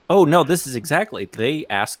book. Oh, no, this is exactly. They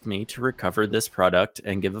asked me to recover this product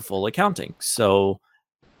and give a full accounting. So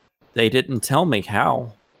they didn't tell me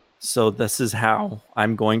how. So this is how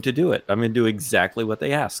I'm going to do it. I'm going to do exactly what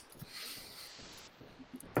they asked.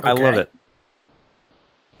 Okay. I love it.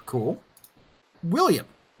 Cool. William,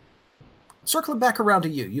 circling back around to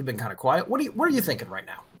you. You've been kind of quiet. What are you thinking right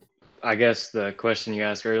now? I guess the question you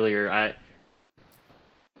asked earlier,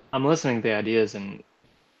 I'm listening to the ideas and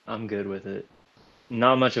I'm good with it.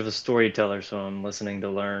 Not much of a storyteller, so I'm listening to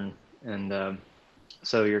learn. And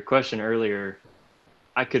so your question earlier,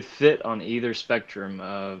 I could fit on either spectrum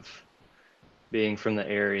of being from the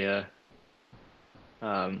area,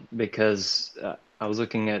 because I was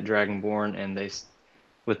looking at Dragonborn, and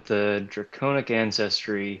with the draconic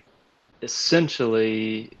ancestry,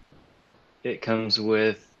 essentially it comes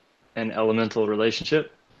with an elemental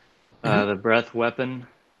relationship. The breath weapon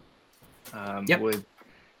would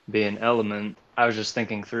be an element. I was just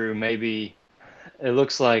thinking through, maybe it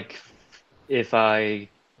looks like if I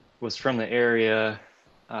was from the area,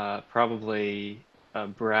 probably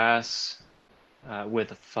brass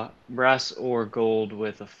with brass or gold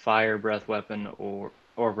with a fire breath weapon, or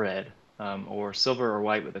red, or silver or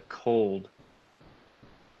white with a cold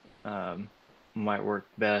might work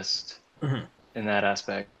best Mhm. in that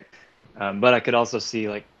aspect. But I could also see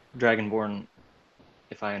like Dragonborn,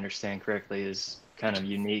 if I understand correctly, is kind of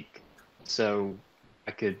unique. So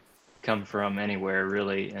I could come from anywhere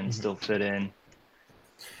really and still fit in.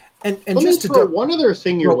 And Let me just to throw one other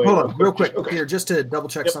thing your way. hold on, real quick Okay. here, just to double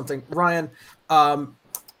check Yep. something, Ryan.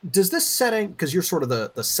 Does this setting, because you're sort of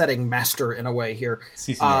the setting master in a way here,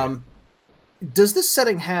 CCR. does this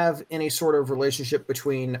setting have any sort of relationship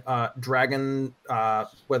between dragon,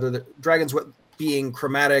 whether the dragons being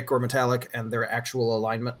chromatic or metallic, and their actual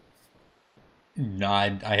alignment? No,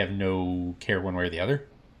 I have no care one way or the other.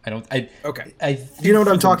 I don't. Okay. I Do you know what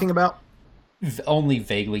I'm talking about? Only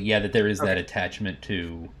vaguely, yeah. That there is that Okay. attachment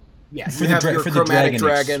to. Yeah, For you the have dra- your for the chromatic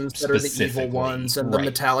dragon dragons that are the evil specifically, ones, and the right.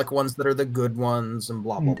 metallic ones that are the good ones, and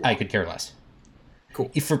blah blah blah. I could care less. Cool.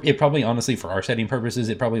 It probably, honestly, for our setting purposes,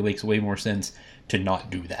 it probably makes way more sense to not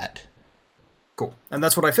do that. Cool. And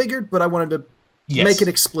that's what I figured, but I wanted to Yes. make it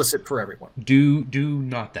explicit for everyone. Do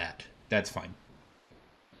not that. That's fine.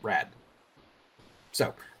 Rad.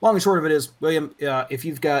 So, long and short of it is, William, if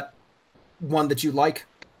you've got one that you like,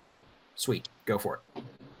 sweet, go for it.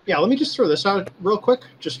 Yeah, let me just throw this out real quick,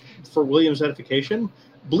 just for William's edification.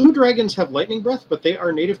 Blue dragons have lightning breath, but they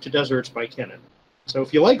are native to deserts by canon. So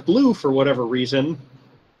if you like blue for whatever reason,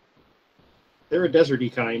 they're a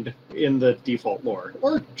deserty kind in the default lore.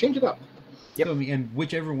 Or change it up. Yep. So, I mean, and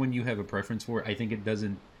whichever one you have a preference for, I think it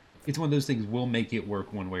doesn't. It's one of those things. We'll make it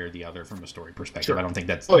work one way or the other from a story perspective. Sure. I don't think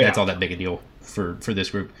that's Oh, yeah. that's all that big a deal for this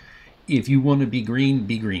group. If you want to be green,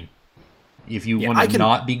 be green. If you Yeah, want I to can-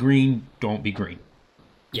 not be green, don't be green.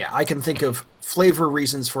 Yeah, I can think of flavor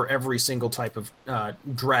reasons for every single type of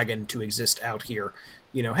dragon to exist out here.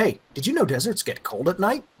 You know, hey, did you know deserts get cold at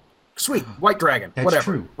night? Sweet, white dragon, That's whatever,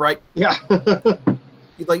 true. right? Yeah.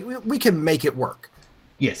 Like, we can make it work.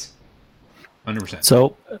 Yes, 100%.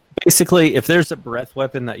 So basically, if there's a breath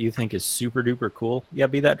weapon that you think is super duper cool, yeah,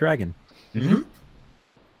 be that dragon. Mhm.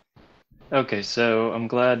 Okay, so I'm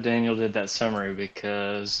glad Daniel did that summary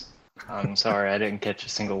because I'm sorry I didn't catch a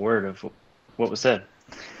single word of what was said.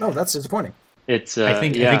 No, that's disappointing. It's I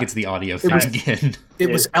think it's the audio thing was- again. It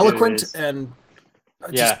was It eloquent, is. and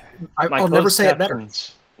Yeah, I'll never say it better.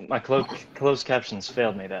 My closed captions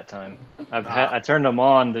failed me that time. I turned them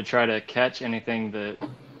on to try to catch anything that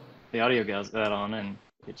the audio guys got on, and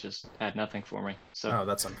it just had nothing for me. So Oh,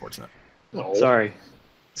 that's unfortunate. No. sorry.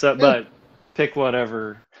 So, but pick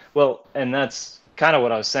whatever. Well, and that's kind of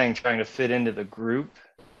what I was saying. Trying to fit into the group,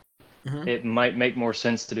 Mhm. it might make more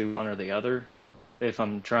sense to do one or the other. If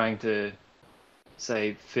I'm trying to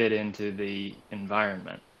say fit into the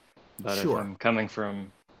environment, but Sure. if I'm coming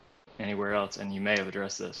from anywhere else, and you may have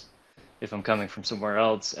addressed this, if I'm coming from somewhere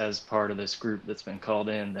else as part of this group that's been called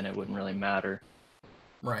in, then it wouldn't really matter.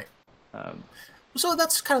 Right. Um, So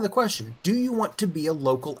that's kind of the question. Do you want to be a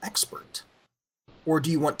local expert? Or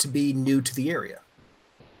do you want to be new to the area?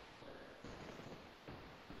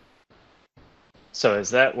 so is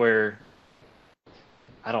that where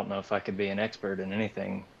I don't know if I could be an expert in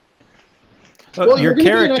anything. Well, your you're going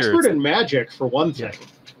to be an character, expert in magic, for one thing.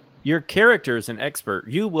 your character is an expert.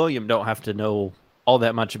 You, William, don't have to know all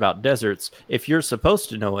that much about deserts. If you're supposed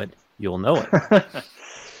to know it, you'll know it.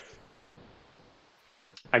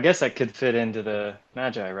 I guess that could fit into the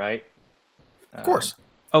Magi, right? Of course.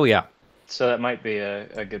 Oh yeah. So that might be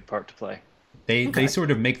a good part to play. They Okay.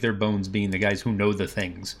 sort of make their bones being the guys who know the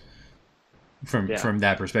things from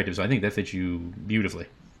that perspective. So I think that fits you beautifully.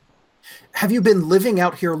 Have you been living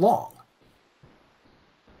out here long?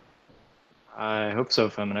 I hope so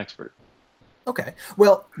if I'm an expert. Okay.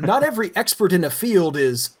 Well, not every expert in a field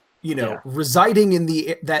is, Yeah. residing in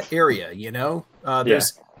that area,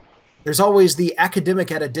 there's always the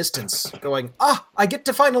academic at a distance going, I get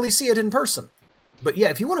to finally see it in person. But yeah,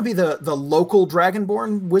 if you want to be the local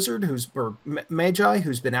Dragonborn wizard or magi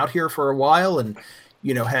who's been out here for a while and,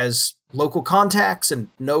 has local contacts and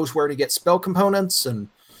knows where to get spell components and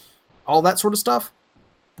all that sort of stuff,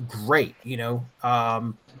 great.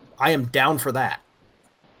 I am down for that.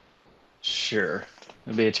 Sure.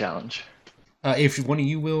 It'd be a challenge. If one of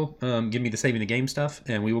you will give me the saving the game stuff,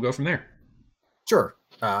 and we will go from there. Sure.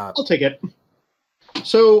 I'll take it.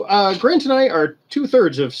 So Grant and I are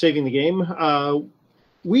 2/3 of saving the game.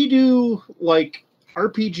 We do like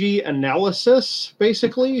RPG analysis,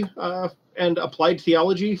 basically, and applied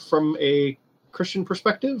theology from a Christian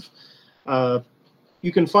perspective.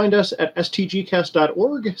 You can find us at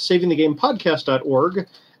stgcast.org, savingthegamepodcast.org,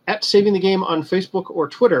 at Saving the Game on Facebook or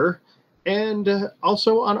Twitter, and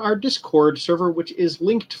also on our Discord server, which is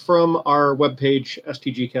linked from our webpage,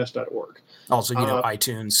 stgcast.org. Also,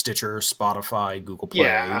 iTunes, Stitcher, Spotify, Google Play,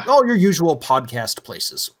 Yeah. all your usual podcast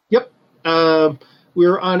places. Yep.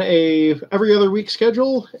 We're on a every other week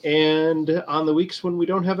schedule, and on the weeks when we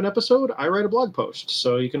don't have an episode, I write a blog post.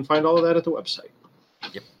 So you can find all of that at the website.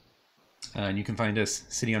 Yep. And you can find us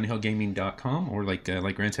cityonthehillgaming.com, or like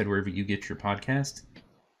Grant said, wherever you get your podcast.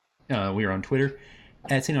 We are on Twitter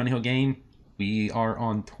at City on the Hill Game. We are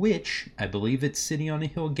on Twitch. I believe it's City on the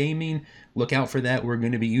Hill Gaming. Look out for that. We're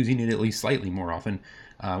going to be using it at least slightly more often.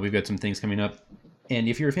 We've got some things coming up. And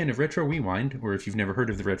if you're a fan of Retro Rewind, or if you've never heard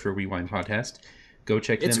of the Retro Rewind podcast, go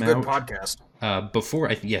check them out. It's a good podcast.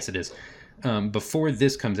 Yes, it is. Before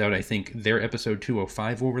this comes out, I think their episode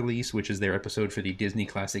 205 will release, which is their episode for the Disney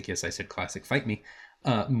classic, yes, I said classic, fight me,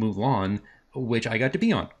 Mulan, which I got to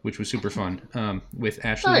be on, which was super fun, with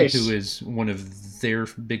Ashley, Nice. who is one of their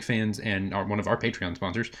big fans and one of our Patreon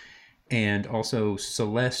sponsors, and also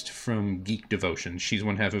Celeste from Geek Devotion. She's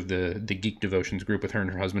one half of the Geek Devotions group with her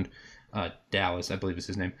and her husband, Dallas, I believe is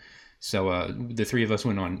his name. So the three of us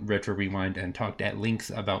went on Retro Rewind and talked at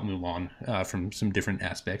length about Mulan from some different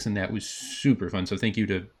aspects, and that was super fun. So thank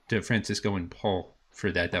you to Francisco and Paul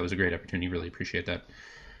for that. That was a great opportunity. Really appreciate that.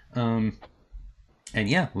 And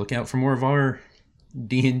yeah, look out for more of our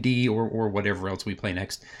D&D or whatever else we play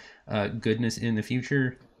next. Goodness in the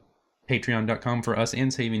future. Patreon.com for us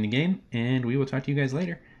and Saving the Game, and we will talk to you guys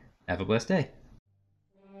later. Have a blessed day.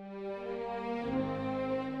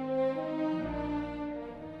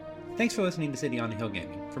 Thanks for listening to City on the Hill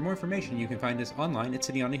Gaming. For more information, you can find us online at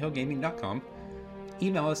cityonthehillgaming.com,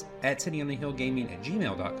 email us at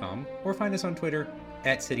cityonthehillgaming@gmail.com, or find us on Twitter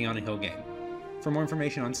at cityonthehillgame. For more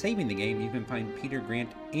information on Saving the Game, you can find Peter,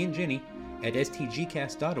 Grant, and Jenny at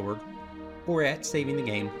stgcast.org or at Saving the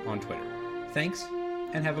Game on Twitter. Thanks,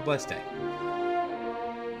 and have a blessed day.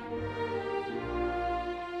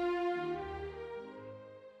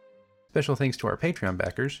 Special thanks to our Patreon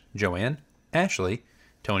backers, Joanne, Ashley,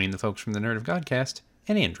 Tony and the folks from the Nerd of Godcast,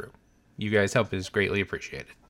 and Andrew. You guys' help is greatly appreciated.